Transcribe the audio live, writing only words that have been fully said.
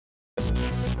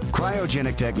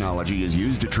Cryogenic technology is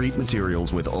used to treat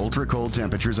materials with ultra-cold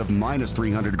temperatures of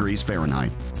 -300 degrees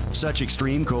Fahrenheit. Such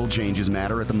extreme cold changes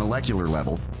matter at the molecular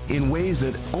level in ways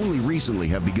that only recently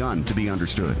have begun to be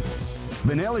understood.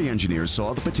 Benelli engineers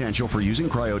saw the potential for using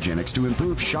cryogenics to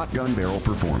improve shotgun barrel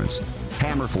performance.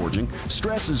 Hammer forging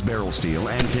stresses barrel steel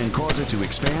and can cause it to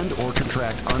expand or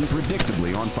contract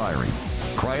unpredictably on firing.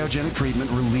 Cryogenic treatment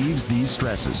relieves these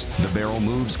stresses. The barrel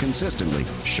moves consistently,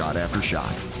 shot after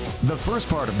shot. The first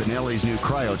part of Benelli's new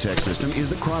Cryotech system is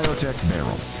the Cryotech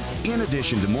barrel. In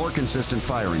addition to more consistent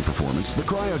firing performance, the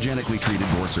cryogenically treated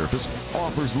bore surface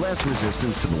offers less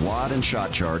resistance to the wad and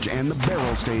shot charge, and the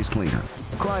barrel stays cleaner.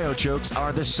 Cryo chokes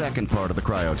are the second part of the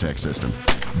Cryotech system.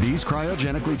 These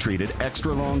cryogenically treated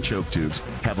extra-long choke tubes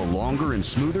have a longer and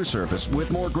smoother surface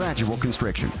with more gradual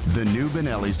constriction. The new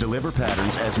Benellis deliver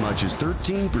patterns as much as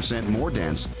 13% more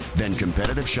dense than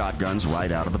competitive shotguns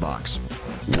right out of the box.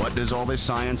 What does all this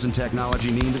science and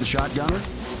technology mean to the shotgunner?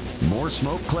 More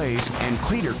smoke clays and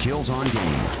cleaner kills on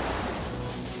game.